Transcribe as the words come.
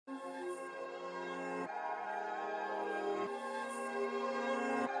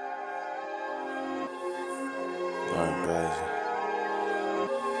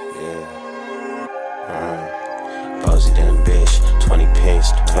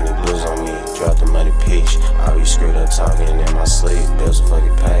peach. I be screwed up talking in my sleep. Bills will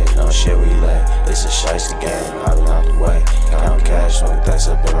fucking pay, no shit we lay. It's a shiesty game, I been out the way. Count cash, smoking things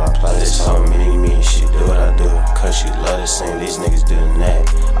up in my place. This whole me, she do what I do. Cause she love to sing, these niggas do the neck.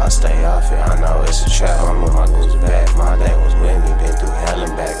 I stay off it, I know it's a trap. I'm with my goons back. My dad was with me, been through hell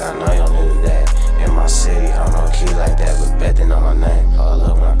and back. I know y'all knew that. In my city, I don't know a key like that, but bet they know my name. All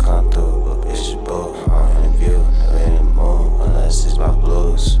up when I come through, but bitches boo. I'm in the view, never in the mood, unless it's about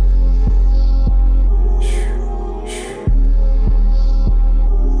blues.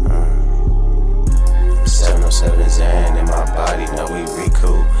 707 Zan in my body, know we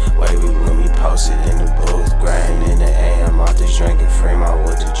recoup. Way we when we posted in the booth, grinding in the AM, off this drinking free, my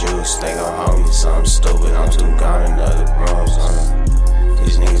with the juice. They gon' hold me something stupid, I'm too gone in other rooms.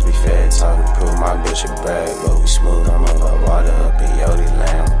 These niggas be fed, talking proof, my bitch a brag, but we smooth. I'm up water up in Yodi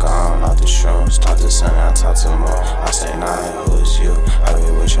land, I'm gone off the shrooms. Talk to the sun, I talk to them all. I say, nah, who is you? I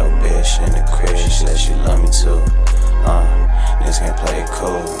be with your bitch in the crib, she said she love me too. Niggas can't play it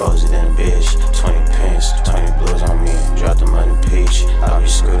cool, bozy than a bitch. 20 pins, 20 blues on me, drop the money peach. I be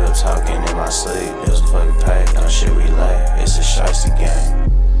screwed up talking in my sleep.